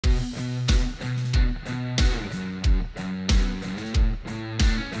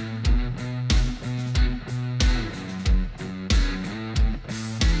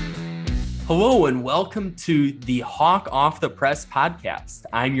Hello and welcome to the Hawk Off the Press podcast.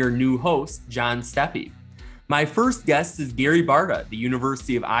 I'm your new host, John Steppe. My first guest is Gary Barta, the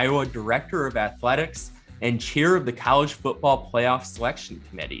University of Iowa Director of Athletics and Chair of the College Football Playoff Selection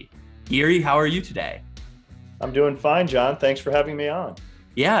Committee. Gary, how are you today? I'm doing fine, John. Thanks for having me on.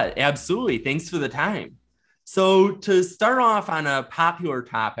 Yeah, absolutely. Thanks for the time. So to start off on a popular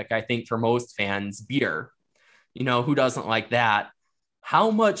topic, I think for most fans, beer. Who doesn't like that?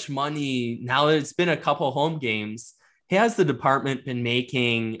 How much money, now that it's been a couple home games, has the department been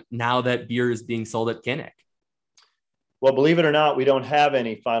making now that beer is being sold at Kinnick? Well, believe it or not, we don't have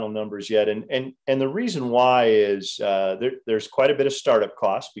any final numbers yet. And the reason why is there's quite a bit of startup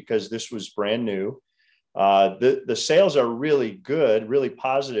costs because this was brand new. The sales are really good, really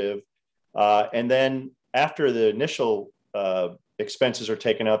positive. And then after the initial expenses are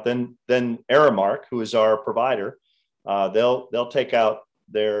taken out, then Aramark, who is our provider, they'll take out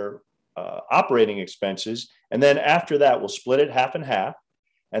their operating expenses. And then after that, we'll split it half and half.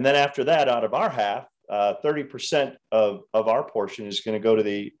 And then after that, out of our half, 30% of our portion is going to go to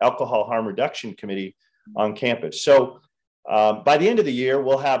the Alcohol Harm Reduction Committee on campus. So by the end of the year,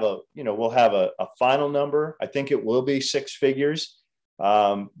 we'll have a final number. I think it will be six figures,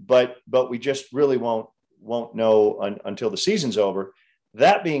 but we just really won't know until the season's over.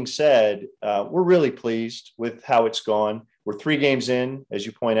 That being said, we're really pleased with how it's gone. We're 3 games in, as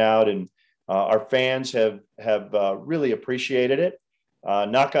you point out, and our fans have really appreciated it.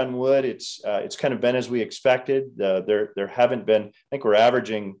 Knock on wood, it's kind of been as we expected. There haven't been. I think we're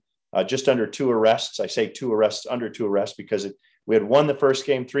averaging just under 2 arrests. I say 2 arrests, under 2 arrests, because we had 1 the first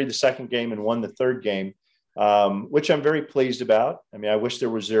game, 3 the second game, and 1 the third game, which I'm very pleased about. I mean, I wish there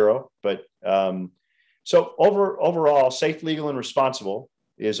were 0, but. So overall, safe, legal, and responsible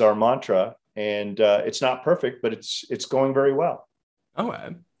is our mantra, and it's not perfect, but it's going very well. Okay.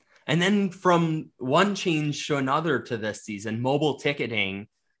 And then from one change to another to this season, mobile ticketing,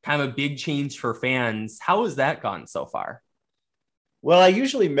 kind of a big change for fans. How has that gone so far? Well, I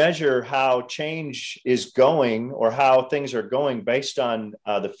usually measure how change is going or how things are going based on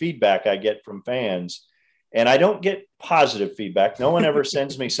the feedback I get from fans. And I don't get positive feedback. No one ever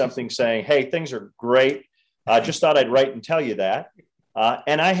sends me something saying, hey, things are great. I just thought I'd write and tell you that.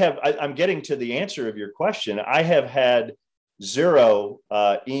 And I'm getting to the answer of your question. I have had 0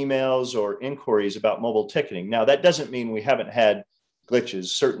 emails or inquiries about mobile ticketing. Now, that doesn't mean we haven't had glitches.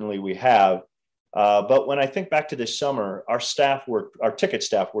 Certainly we have. But when I think back to this summer, our ticket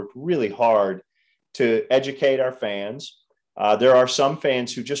staff worked really hard to educate our fans. There are some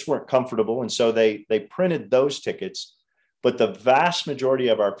fans who just weren't comfortable, and so they printed those tickets. But the vast majority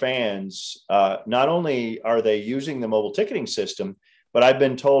of our fans, not only are they using the mobile ticketing system, but I've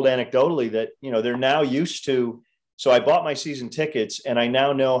been told anecdotally that they're now used to. So I bought my season tickets, and I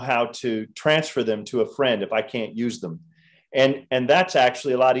now know how to transfer them to a friend if I can't use them, and that's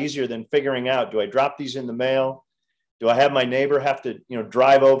actually a lot easier than figuring out: do I drop these in the mail? Do I have my neighbor have to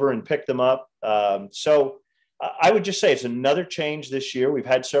drive over and pick them up? So I would just say it's another change this year. We've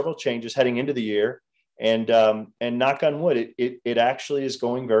had several changes heading into the year, and knock on wood, it actually is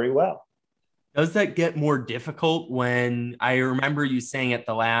going very well. Does that get more difficult when I remember you saying at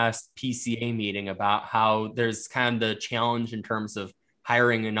the last PCA meeting about how there's kind of the challenge in terms of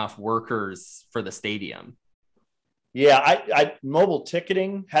hiring enough workers for the stadium? Yeah, mobile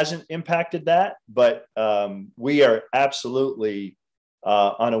ticketing hasn't impacted that, but we are absolutely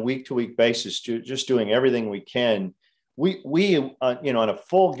on a week-to-week basis, just doing everything we can. We on a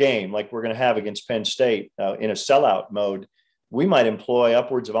full game like we're going to have against Penn State in a sellout mode, we might employ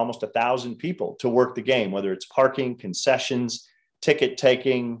upwards of almost 1,000 people to work the game, whether it's parking, concessions, ticket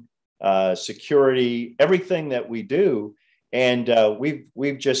taking, security, everything that we do. And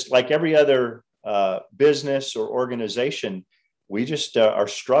we've just, like every other business or organization, we just are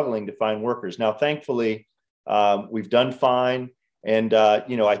struggling to find workers. Now, thankfully, we've done fine. And,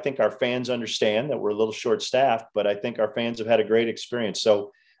 I think our fans understand that we're a little short-staffed, but I think our fans have had a great experience.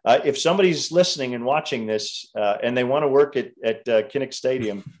 So if somebody's listening and watching this and they want to work at Kinnick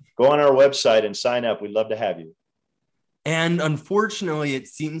Stadium, go on our website and sign up. We'd love to have you. And unfortunately, it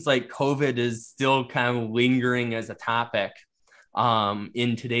seems like COVID is still kind of lingering as a topic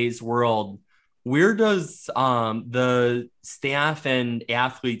in today's world. Where does the staff and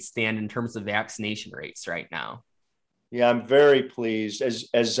athletes stand in terms of vaccination rates right now? Yeah, I'm very pleased.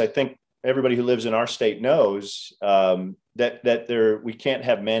 As I think everybody who lives in our state knows, that we can't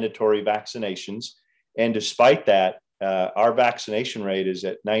have mandatory vaccinations. And despite that, our vaccination rate is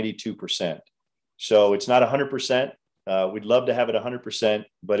at 92%. So it's not 100%. We'd love to have it 100%,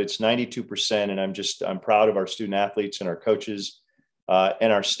 but it's 92%. And I'm proud of our student athletes and our coaches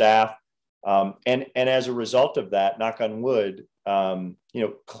and our staff. And as a result of that, knock on wood,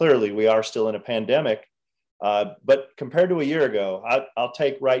 clearly we are still in a pandemic. But compared to a year ago, I'll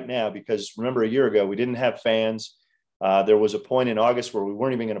take right now, because remember, a year ago, we didn't have fans. There was a point in August where we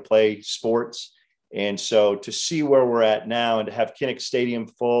weren't even going to play sports. And so to see where we're at now and to have Kinnick Stadium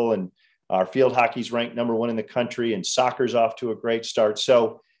full, and our field hockey's ranked #1 in the country, and soccer's off to a great start.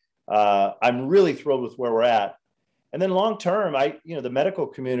 So I'm really thrilled with where we're at. And then long term, the medical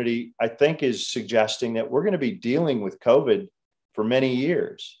community, I think, is suggesting that we're going to be dealing with COVID for many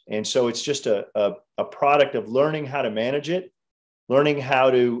years. And so it's just a product of learning how to manage it, learning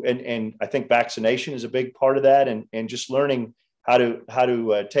how to, and I think vaccination is a big part of that, and just learning how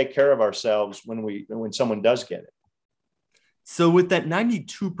to take care of ourselves when someone does get it. So with that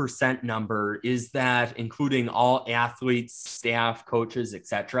 92% number, is that including all athletes, staff, coaches,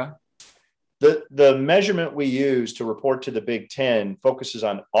 etc.? The measurement we use to report to the Big Ten focuses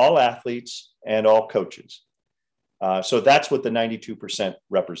on all athletes and all coaches. So that's what the 92%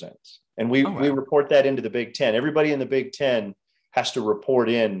 represents. And we report that into the Big Ten. Everybody in the Big Ten has to report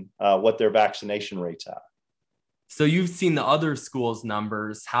in what their vaccination rates are. So you've seen the other schools'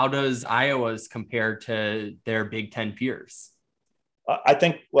 numbers. How does Iowa's compare to their Big Ten peers? I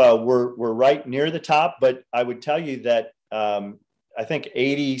think we're right near the top, but I would tell you that I think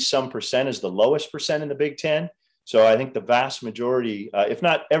 80% is the lowest percent in the Big Ten. So I think the vast majority, if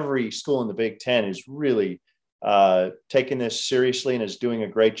not every school in the Big Ten, is really taking this seriously and is doing a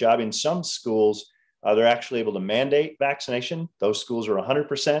great job. In some schools, they're actually able to mandate vaccination. Those schools are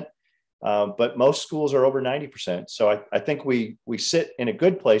 100%, but most schools are over 90%. So I think we sit in a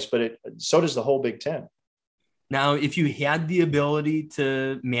good place, but so does the whole Big Ten. Now, if you had the ability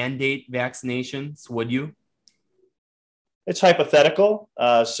to mandate vaccinations, would you? It's hypothetical.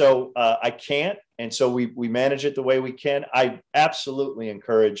 So I can't. And so we manage it the way we can. I absolutely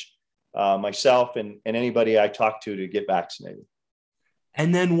encourage myself and anybody I talk to get vaccinated.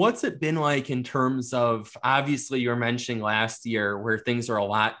 And then what's it been like in terms of, obviously you were mentioning last year where things are a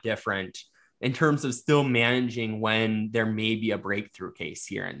lot different in terms of still managing when there may be a breakthrough case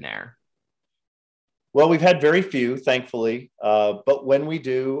here and there? Well, we've had very few, thankfully. But when we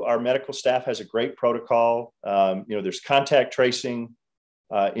do, our medical staff has a great protocol. There's contact tracing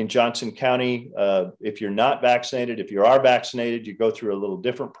in Johnson County. If you're not vaccinated, if you are vaccinated, you go through a little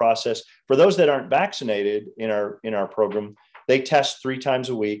different process. For those that aren't vaccinated in our program, they test 3 times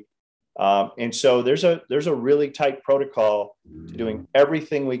a week. And so there's a really tight protocol to doing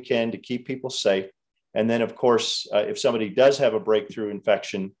everything we can to keep people safe. And then, of course, if somebody does have a breakthrough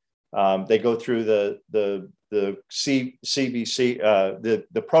infection, they go through the CBC,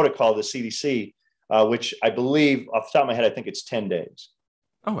 the protocol, the CDC, which I believe, off the top of my head, I think it's 10 days.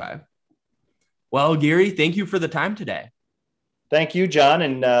 Okay. Well, Gary, thank you for the time today. Thank you, John,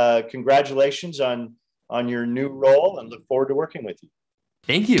 and congratulations on your new role, and look forward to working with you.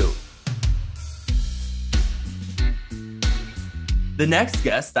 Thank you. The next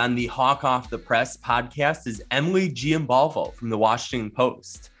guest on the Hawk Off the Press podcast is Emily Giambalvo from the Washington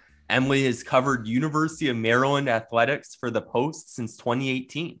Post. Emily has covered University of Maryland athletics for the Post since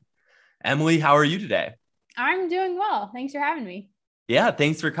 2018. Emily, how are you today? I'm doing well. Thanks for having me. Yeah,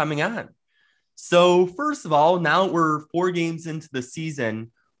 thanks for coming on. So first of all, now we're 4 games into the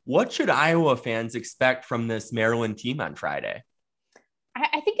season. What should Iowa fans expect from this Maryland team on Friday?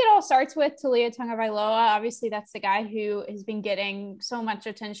 I think it all starts with Talia Tagovailoa. Obviously, that's the guy who has been getting so much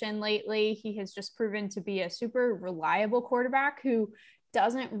attention lately. He has just proven to be a super reliable quarterback who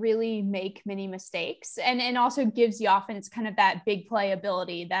doesn't really make many mistakes and also gives the offense kind of that big play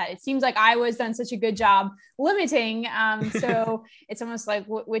ability that it seems like Iowa's done such a good job limiting. So it's almost like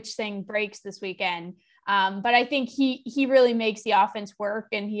which thing breaks this weekend. But I think he really makes the offense work,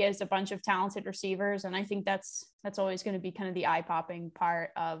 and he has a bunch of talented receivers. And I think that's always going to be kind of the eye-popping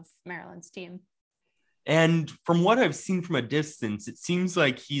part of Maryland's team. And from what I've seen from a distance, it seems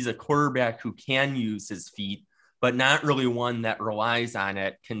like he's a quarterback who can use his feet, but not really one that relies on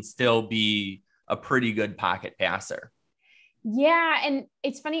it, can still be a pretty good pocket passer. Yeah. And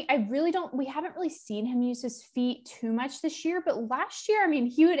it's funny. We haven't really seen him use his feet too much this year, but last year, I mean,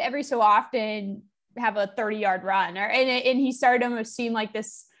 he would every so often have a 30-yard run and he started almost seem like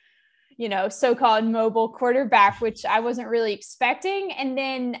this, so-called mobile quarterback, which I wasn't really expecting. And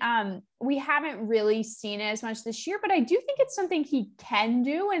then we haven't really seen it as much this year, but I do think it's something he can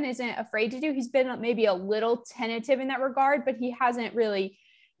do and isn't afraid to do. He's been maybe a little tentative in that regard, but he hasn't really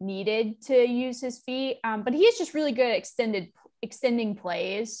needed to use his feet. But he is just really good at extended extending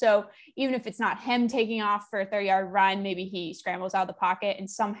plays. So even if it's not him taking off for a 30-yard run, maybe he scrambles out of the pocket and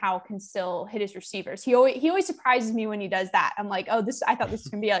somehow can still hit his receivers. He always surprises me when he does that. I'm like, oh, I thought this was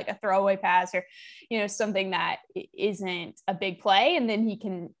going to be like a throwaway pass or, something that isn't a big play. And then he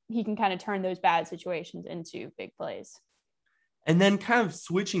can kind of turn those bad situations into big plays. And then kind of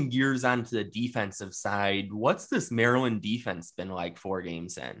switching gears onto the defensive side, what's this Maryland defense been like 4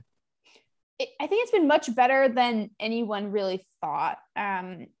 games in? I think it's been much better than anyone really thought.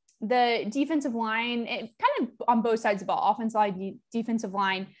 The defensive line, kind of on both sides of the ball, offensive line, defensive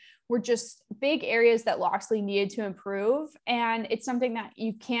line, were just big areas that Loxley needed to improve. And it's something that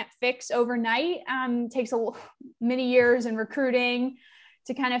you can't fix overnight. Takes many years in recruiting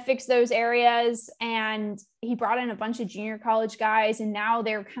to kind of fix those areas. And he brought in a bunch of junior college guys, and now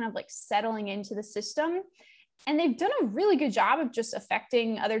they're kind of like settling into the system. And they've done a really good job of just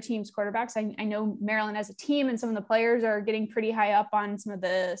affecting other teams' quarterbacks. I know Maryland as a team and some of the players are getting pretty high up on some of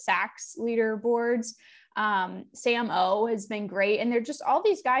the sacks leaderboards. Sam O has been great. And they're just all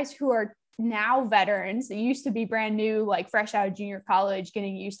these guys who are now veterans. They used to be brand new, like fresh out of junior college,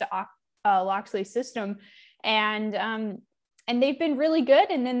 getting used to Loxley's system. And they've been really good.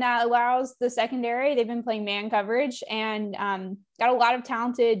 And then that allows the secondary. They've been playing man coverage and got a lot of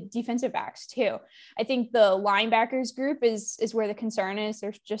talented defensive backs too. I think the linebackers group is where the concern is.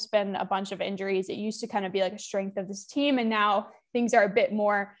 There's just been a bunch of injuries. It used to kind of be like a strength of this team. And now things are a bit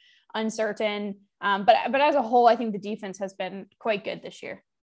more uncertain. But as a whole, I think the defense has been quite good this year.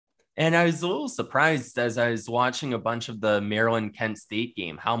 And I was a little surprised as I was watching a bunch of the Maryland-Kent State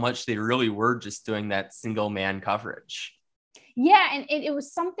game, how much they really were just doing that single man coverage. Yeah, and it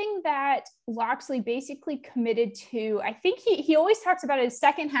was something that Loxley basically committed to. I think he always talks about his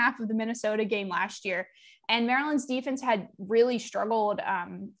second half of the Minnesota game last year. And Maryland's defense had really struggled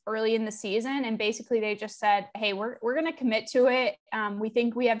early in the season. And basically they just said, hey, we're going to commit to it. We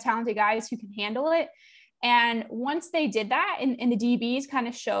think we have talented guys who can handle it. And once they did that and the DBs kind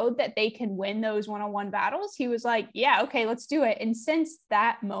of showed that they can win those one-on-one battles, he was like, yeah, okay, let's do it. And since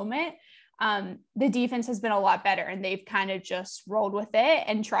that moment, the defense has been a lot better and they've kind of just rolled with it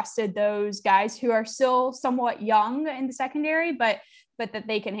and trusted those guys who are still somewhat young in the secondary, but that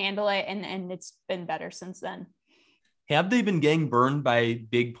they can handle it. And it's been better since then. Have they been getting burned by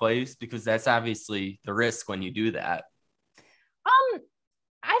big plays? Because that's obviously the risk when you do that.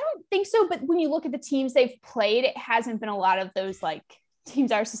 I don't think so. But when you look at the teams they've played, it hasn't been a lot of those like teams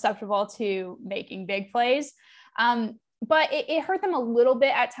that are susceptible to making big plays. But it hurt them a little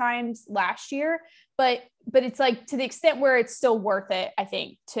bit at times last year, but it's like to the extent where it's still worth it, I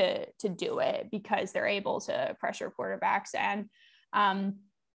think, to do it because they're able to pressure quarterbacks. And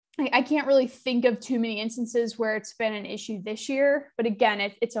I can't really think of too many instances where it's been an issue this year. But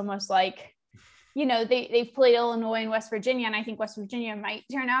again, it's almost like, they've played Illinois and West Virginia, and I think West Virginia might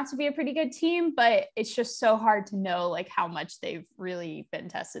turn out to be a pretty good team, but it's just so hard to know like how much they've really been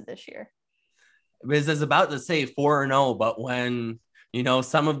tested this year. Because I was about to say 4-0, but when,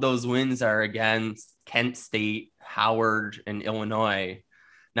 some of those wins are against Kent State, Howard, and Illinois,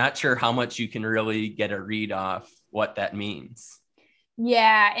 not sure how much you can really get a read off what that means.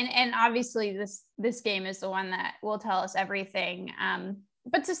 Yeah. And obviously this game is the one that will tell us everything.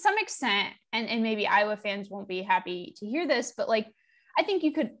 But to some extent, and maybe Iowa fans won't be happy to hear this, but like, I think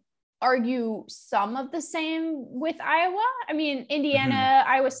you could argue some of the same with Iowa. I mean, Indiana,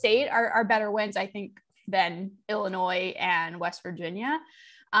 Iowa State are better wins, I think, than Illinois and West Virginia.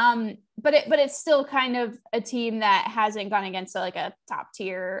 But it's still kind of a team that hasn't gone against like a top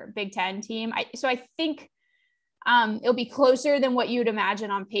tier Big Ten team. So I think it'll be closer than what you'd imagine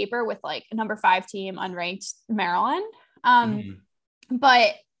on paper with like a number 5 team unranked Maryland.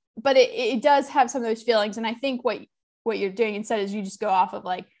 But it does have some of those feelings. And I think what you're doing instead is you just go off of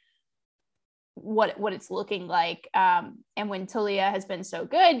like what it's looking like. And when Talia has been so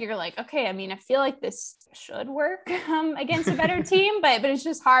good, you're like, okay, I mean, I feel like this should work against a better team, but it's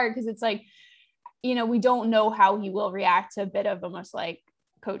just hard because it's like, we don't know how he will react to a bit of almost like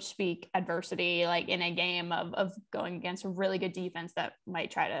coach speak adversity, like in a game of going against a really good defense that might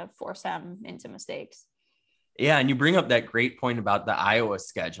try to force him into mistakes. Yeah, and you bring up that great point about the Iowa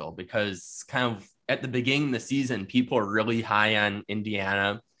schedule because kind of at the beginning of the season, people are really high on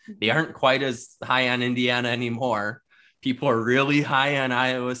Indiana. They aren't quite as high on Indiana anymore. People are really high on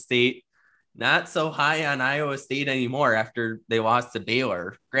Iowa State, not so high on Iowa State anymore after they lost to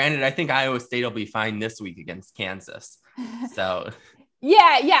Baylor. Granted, I think Iowa State will be fine this week against Kansas. So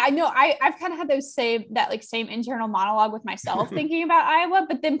Yeah. I know I've kind of had that same internal monologue with myself thinking about Iowa,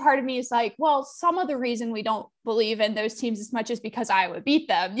 but then part of me is like, well, some of the reason we don't believe in those teams as much is because Iowa beat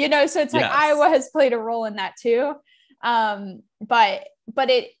them, so it's like Iowa has played a role in that too. But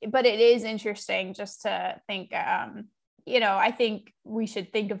it is interesting just to think, I think we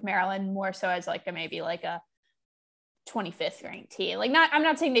should think of Maryland more so as like maybe like a 25th ranked team. Like I'm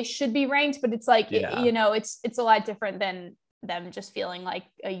not saying they should be ranked, but it's like, it's a lot different than them just feeling like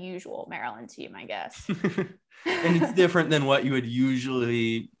a usual Maryland team, I guess. And it's different than what you would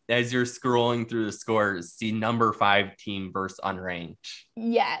usually, as you're scrolling through the scores, see number 5 team versus unranked.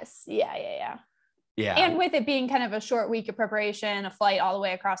 Yes. Yeah. And with it being kind of a short week of preparation, a flight all the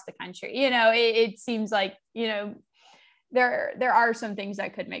way across the country, it seems like, there are some things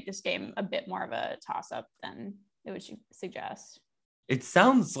that could make this game a bit more of a toss up than it would suggest. It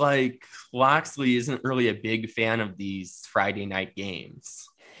sounds like Loxley isn't really a big fan of these Friday night games.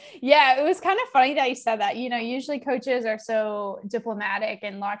 Yeah, it was kind of funny that you said that. Usually coaches are so diplomatic,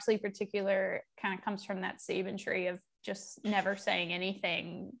 and Loxley in particular kind of comes from that Saban tree of just never saying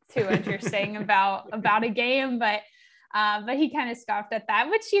anything too interesting about a game. But he kind of scoffed at that,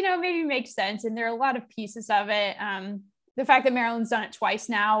 which, maybe makes sense. And there are a lot of pieces of it. The fact that Maryland's done it twice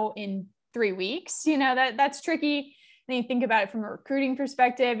now in 3 weeks, that's tricky. And you think about it from a recruiting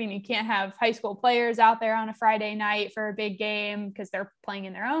perspective, and you can't have high school players out there on a Friday night for a big game because they're playing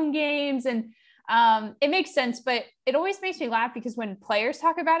in their own games. And it makes sense, but it always makes me laugh because when players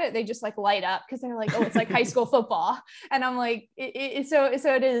talk about it, they just like light up because they're like, oh, it's like high school football. And I'm like, so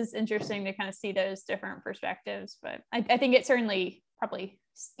it is interesting to kind of see those different perspectives. But I think it certainly probably,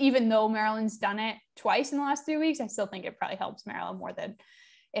 even though Maryland's done it twice in the last 3 weeks, I still think it probably helps Maryland more than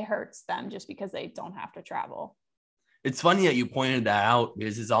it hurts them just because they don't have to travel. It's funny that you pointed that out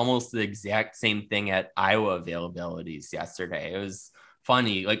because it's almost the exact same thing at Iowa availabilities yesterday. It was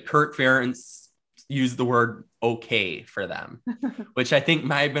funny. Like Kirk Ferentz used the word okay for them, which I think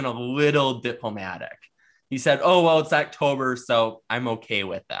might have been a little diplomatic. He said, oh, well, it's October, so I'm okay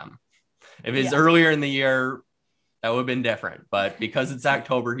with them. If it's earlier in the year, that would have been different. But because it's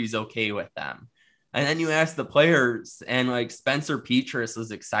October, he's okay with them. And then you ask the players, and like Spencer Petras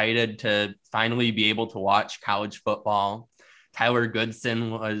was excited to finally be able to watch college football. Tyler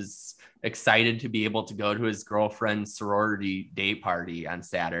Goodson was excited to be able to go to his girlfriend's sorority day party on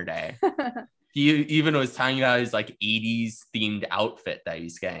Saturday. He even was talking about his like 80s themed outfit that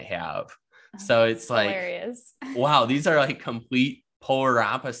he's going to have. So it's like, hilarious. Wow, these are like complete polar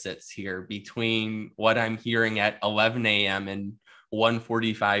opposites here between what I'm hearing at 11 a.m. and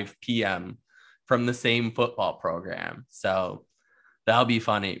 1:45 p.m. from the same football program. So that'll be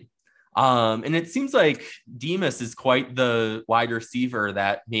funny. And it seems like Demas is quite the wide receiver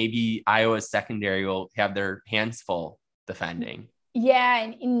that maybe Iowa's secondary will have their hands full defending. Yeah,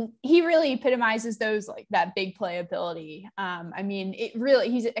 and he really epitomizes those, like that big playability. I mean, it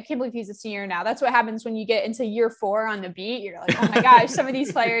really, I can't believe he's a senior now. That's what happens when you get into year 4 on the beat. You're like, oh my gosh, some of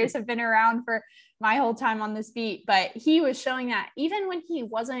these players have been around for my whole time on this beat. But he was showing that even when he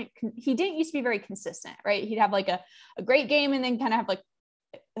didn't used to be very consistent, right? He'd have like a great game and then kind of have like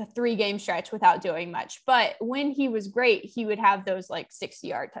a 3-game stretch without doing much. But when he was great, he would have those like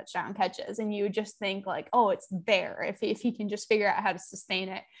 60-yard touchdown catches. And you would just think like, oh, it's there if he can just figure out how to sustain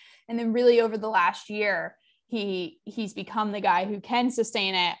it. And then really over the last year, he's become the guy who can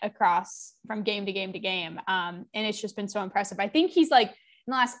sustain it across from game to game to game. And it's just been so impressive. I think he's like,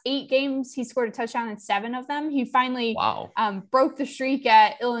 in the last 8 games, he scored a touchdown in 7 of them. He finally broke the streak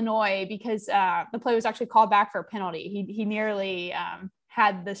at Illinois because the play was actually called back for a penalty. He nearly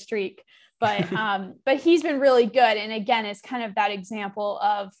had the streak, but he's been really good. And again, it's kind of that example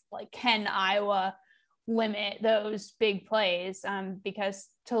of like, can Iowa limit those big plays? Because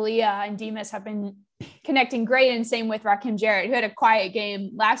Talia and Demas have been connecting great, and same with Rakim Jarrett, who had a quiet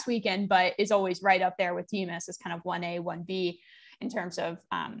game last weekend, but is always right up there with Demas as kind of 1A, 1B in terms of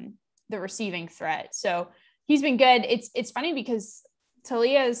the receiving threat. So he's been good. It's funny because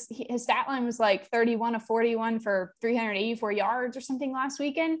Talia's his stat line was like 31 of 41 for 384 yards or something last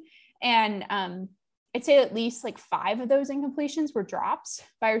weekend. And I'd say at least like 5 of those incompletions were drops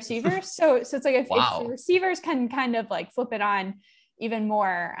by receivers. So it's like if the receivers can kind of like flip it on even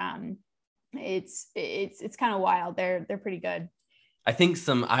more, it's kind of wild. They're pretty good. I think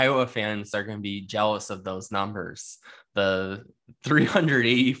some Iowa fans are going to be jealous of those numbers. The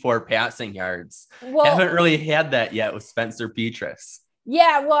 384 passing yards. Haven't really had that yet with Spencer Petras.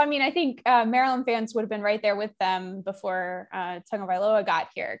 Yeah, well, I mean, I think Maryland fans would have been right there with them before Tagovailoa got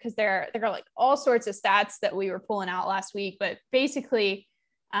here, because there are like all sorts of stats that we were pulling out last week. But basically,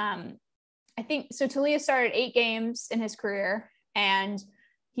 I think so. Talia started 8 games in his career, and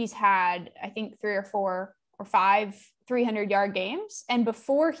he's had, I think, 3 or 4 or 5 300-yard games. And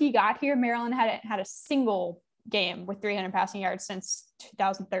before he got here, Maryland had a single game with 300 passing yards since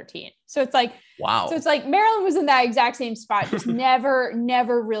 2013. So it's like, wow. So it's like Maryland was in that exact same spot, just never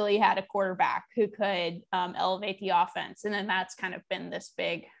really had a quarterback who could elevate the offense. And then that's kind of been this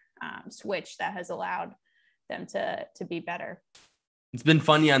big switch that has allowed them to be better. It's been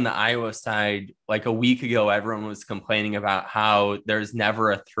funny on the Iowa side. Like a week ago, everyone was complaining about how there's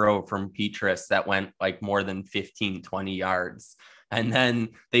never a throw from Petrus that went like more than 15, 20 yards. And then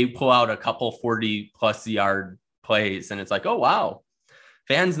they pull out a couple 40+ yard plays. And it's like, oh, wow.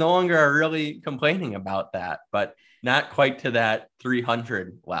 Fans no longer are really complaining about that, but not quite to that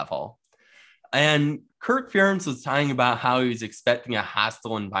 300 level. And Kirk Ferentz was talking about how he was expecting a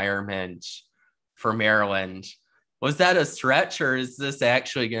hostile environment for Maryland. Was that a stretch, or is this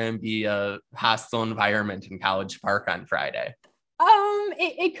actually going to be a hostile environment in College Park on Friday?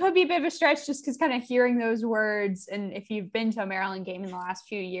 It could be a bit of a stretch just because kind of hearing those words. And if you've been to a Maryland game in the last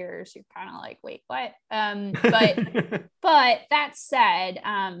few years, you're kind of like, wait, what? But that said,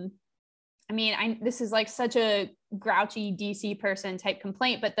 this is like such a grouchy DC person type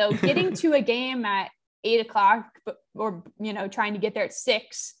complaint, but though getting to a game at 8:00 or, trying to get there at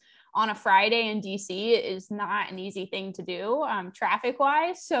 6 on a Friday in DC is not an easy thing to do traffic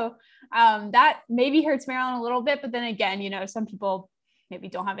wise. So that maybe hurts Maryland a little bit, but then again, some people maybe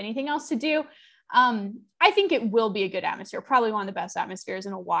don't have anything else to do. I think it will be a good atmosphere, probably one of the best atmospheres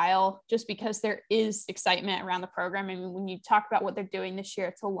in a while, just because there is excitement around the program. I mean, when you talk about what they're doing this year,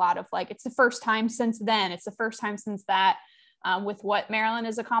 it's a lot of like, it's the first time since then, it's the first time since that with what Maryland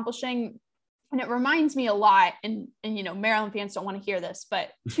is accomplishing. And it reminds me a lot, and Maryland fans don't want to hear this, but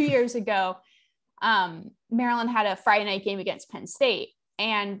 2 years ago, Maryland had a Friday night game against Penn State,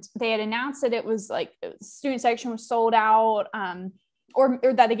 and they had announced that it was like the student section was sold out, or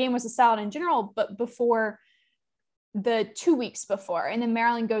that the game was a sellout in general, but before the 2 weeks before, and then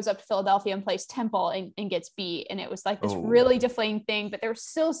Maryland goes up to Philadelphia and plays Temple and gets beat, and it was like this really deflating thing, but there was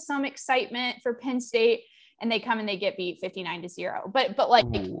still some excitement for Penn State. And they come and they get beat 59-0. But like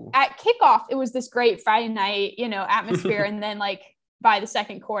at kickoff, it was this great Friday night, atmosphere. And then like by the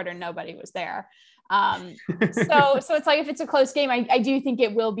second quarter, nobody was there. So it's like, if it's a close game, I do think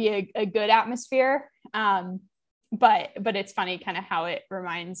it will be a good atmosphere. But it's funny kind of how it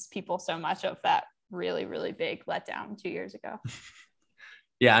reminds people so much of that really, really big letdown 2 years ago.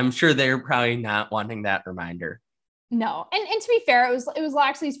 Yeah, I'm sure they're probably not wanting that reminder. No. And to be fair, it was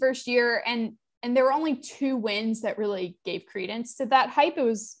Laxley's first year, and there were only 2 wins that really gave credence to that hype. It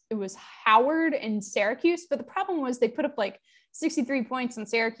was Howard and Syracuse, but the problem was they put up like 63 points on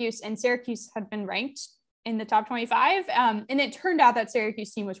Syracuse, and Syracuse had been ranked in the top 25. And it turned out that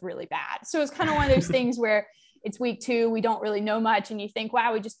Syracuse team was really bad. So it was kind of one of those things where it's week 2, we don't really know much, and you think,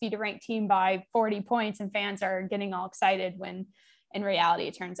 wow, we just beat a ranked team by 40 points, and fans are getting all excited, when in reality,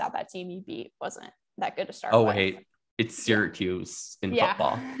 it turns out that team you beat wasn't that good to start with. Wait, it's Syracuse in Yeah.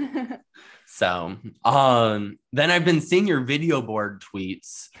 football. So, then I've been seeing your video board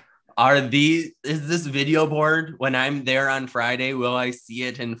tweets. Is this video board, when I'm there on Friday, will I see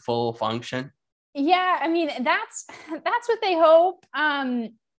it in full function? Yeah. I mean, that's what they hope.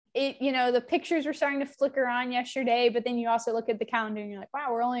 The pictures were starting to flicker on yesterday, but then you also look at the calendar and you're like,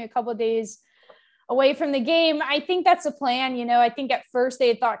 wow, we're only a couple of days away from the game. I think that's a plan. I think at first they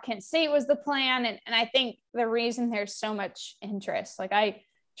had thought Kent State was the plan. And I think the reason there's so much interest,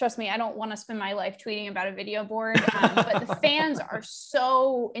 trust me, I don't want to spend my life tweeting about a video board, but the fans are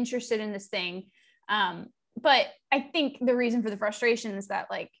so interested in this thing. But I think the reason for the frustration is that,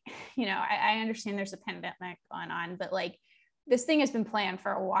 I understand there's a pandemic going on, but this thing has been planned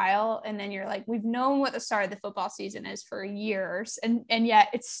for a while. And then you're like, we've known what the start of the football season is for years. And yet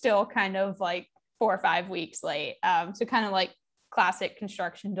it's still kind of like 4 or 5 weeks late. So kind of like classic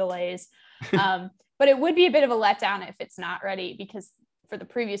construction delays. But it would be a bit of a letdown if it's not ready, because for the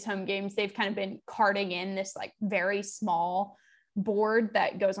previous home games, they've kind of been carting in this very small board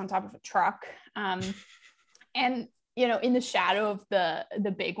that goes on top of a truck. And, in the shadow of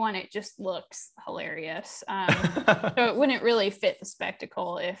the big one, it just looks hilarious. So it wouldn't really fit the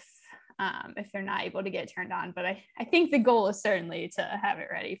spectacle if they're not able to get turned on. But I think the goal is certainly to have it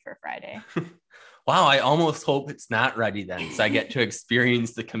ready for Friday. Wow, I almost hope it's not ready then, so I get to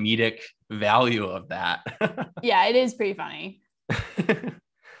experience the comedic value of that. Yeah, it is pretty funny.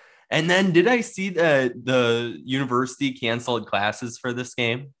 And then did I see that the university canceled classes for this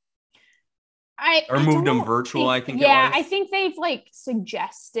game? Or moved them virtual, I think it was. Yeah, I think they've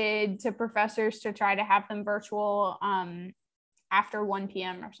suggested to professors to try to have them virtual after 1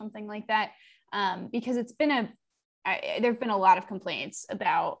 p.m. or something like that. Because it's been there've been a lot of complaints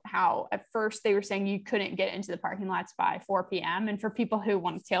about how at first they were saying you couldn't get into the parking lots by 4 p.m. And for people who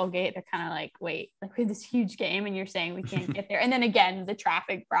want to tailgate, they're kind of like, wait, like we have this huge game and you're saying we can't get there. And then again, the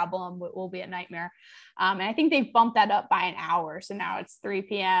traffic problem will be a nightmare. And I think they've bumped that up by an hour. So now it's 3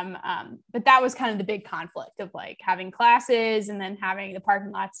 p.m. But that was kind of the big conflict of like having classes and then having the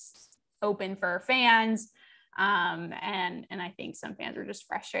parking lots open for fans. And I think some fans are just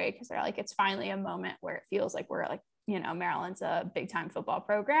frustrated because they're like, it's finally a moment where it feels like we're like, you know, Maryland's a big time football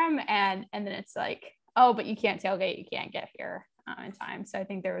program. And then it's like, oh, but you can't tailgate, you can't get here in time. So I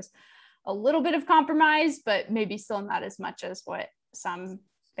think there was a little bit of compromise, but maybe still not as much as what some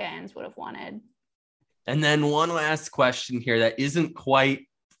fans would have wanted. And then one last question here that isn't quite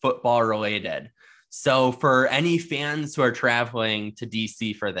football related. So for any fans who are traveling to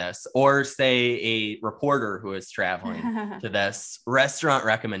DC for this, or say a reporter who is traveling to this, restaurant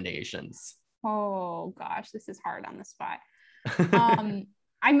recommendations. Oh gosh, this is hard on the spot.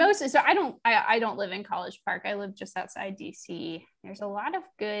 I don't live in College Park. I live just outside DC. There's a lot of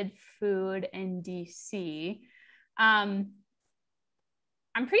good food in DC. I'm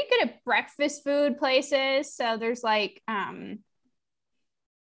pretty good at breakfast food places. So there's like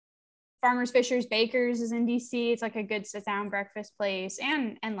Farmers, Fishers, Bakers is in DC. It's like a good sit down breakfast place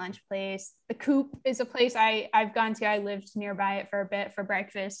and lunch place. The Coop is a place I've gone to. I lived nearby it for a bit for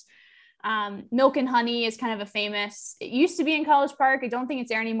breakfast. Milk and Honey is kind of a famous, it used to be in College Park. I don't think it's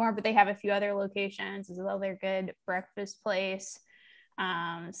there anymore, but they have a few other locations as well. They're good breakfast place.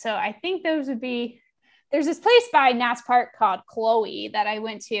 So I think those would be, there's this place by Nats Park called Chloe that I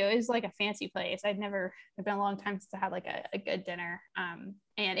went to. It was like a fancy place. It's been a long time since I had like a good dinner.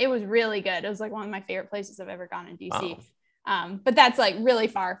 And it was really good. It was like one of my favorite places I've ever gone in DC. Wow. But that's like really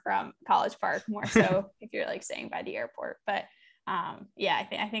far from College Park, more so if you're like staying by the airport. But yeah,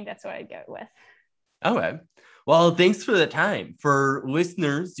 I think that's what I'd go with. Okay. Well, thanks for the time. For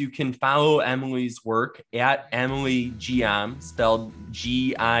listeners, you can follow Emily's work at Emily Giam, spelled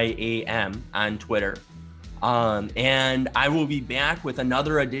Giam, on Twitter. And I will be back with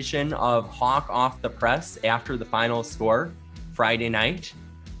another edition of Hawk Off the Press after the final score Friday night.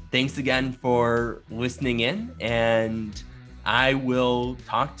 Thanks again for listening in, and I will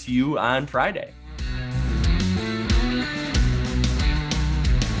talk to you on Friday.